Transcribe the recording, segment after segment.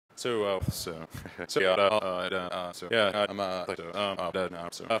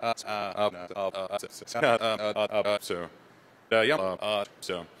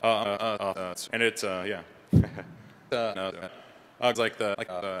and it's yeah, it's like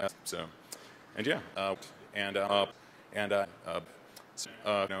the so, and yeah, and no, so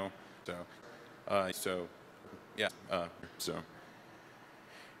yeah, so.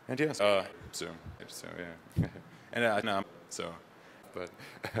 And yes, so yeah, and so, but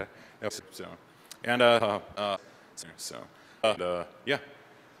no, so, and yeah,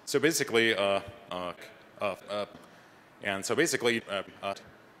 so basically, and so basically,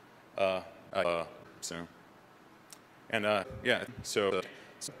 so, and yeah, so,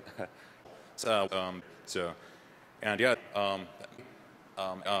 so, and yeah,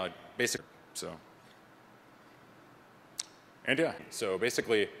 basic, so. And yeah, so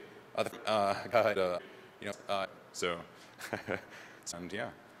basically, you know, so, and yeah,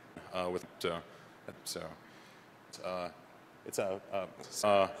 with so, it's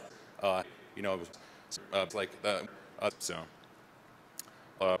you know, like the so,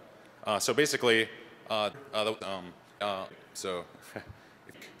 so basically, so,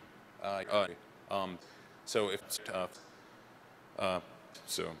 so if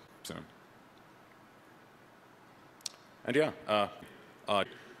so so. And yeah,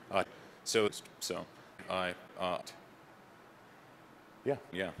 so I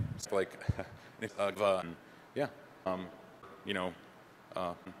yeah, it's like yeah, you know,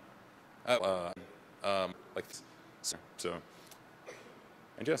 like so,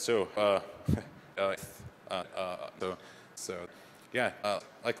 and yeah, so so yeah,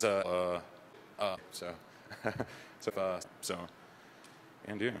 like the so so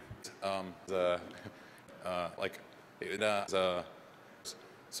and yeah, the like.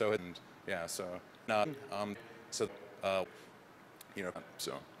 So and yeah, so so you know,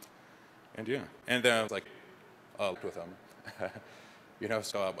 so and yeah, and like with you know,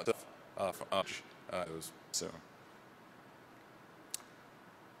 so what the it was so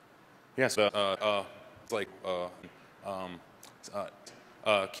yeah, so it's like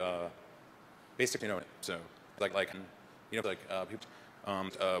basically, you know, so like you know, like people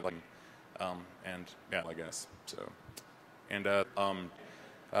like and yeah, I guess so. And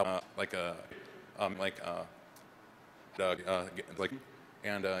like like like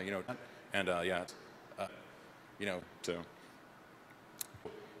and you know and yeah you know so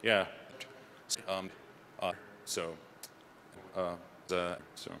yeah so the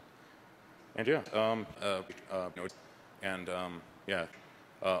so and yeah you know and yeah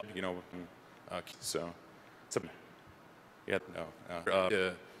you know so yeah no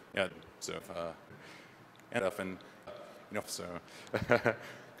yeah so and up and you know, so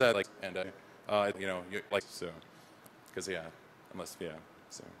that like and you know, you like so, because yeah, unless yeah,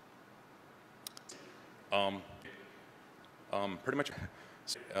 so pretty much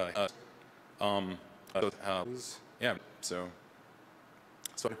yeah, so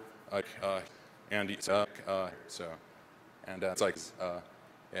and so and it's like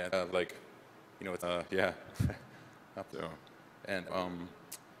yeah, like you know, it's yeah, so and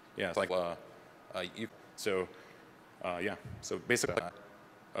yeah, it's like you so. Yeah, so basically,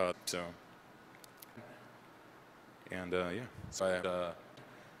 so, and yeah, so I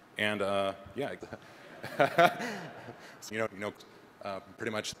and yeah, so, you know,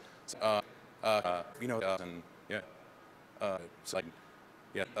 pretty much, you know, and yeah, so like,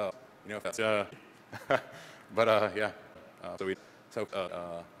 yeah, you know, if that's but yeah, so we, so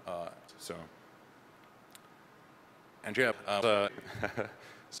so, and yeah,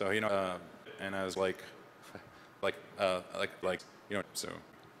 so you know, and I was like. Like you know, so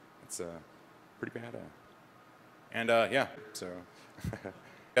it's pretty bad. And yeah, so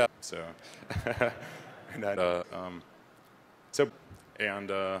yeah, so and so and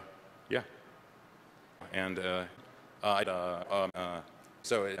yeah, and I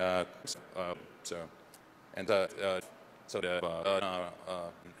so so and so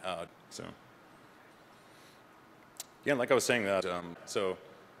so yeah, like I was saying that so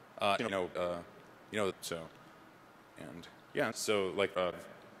you know so. And yeah, so like yeah,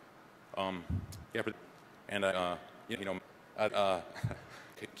 and you know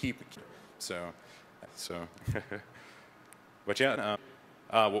keep so but yeah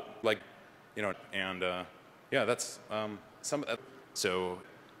well, like you know and yeah that's some so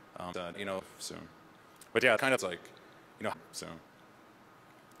you know so but yeah kind of like you know so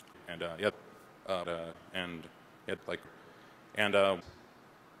and yeah and yeah like and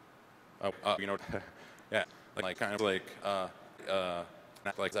you know yeah like kind of like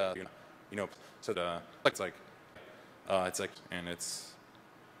you know so the it's like and it's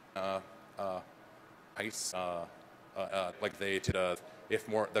ice, like they did, if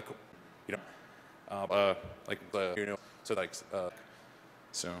more the, you know, like the, so like,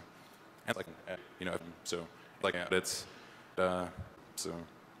 so, and like, so like it's, so,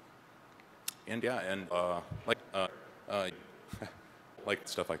 and yeah, and like, like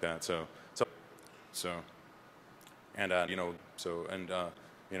stuff like that. So, and so and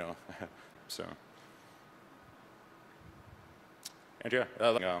so, and yeah,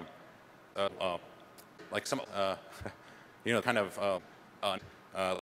 like some, kind of,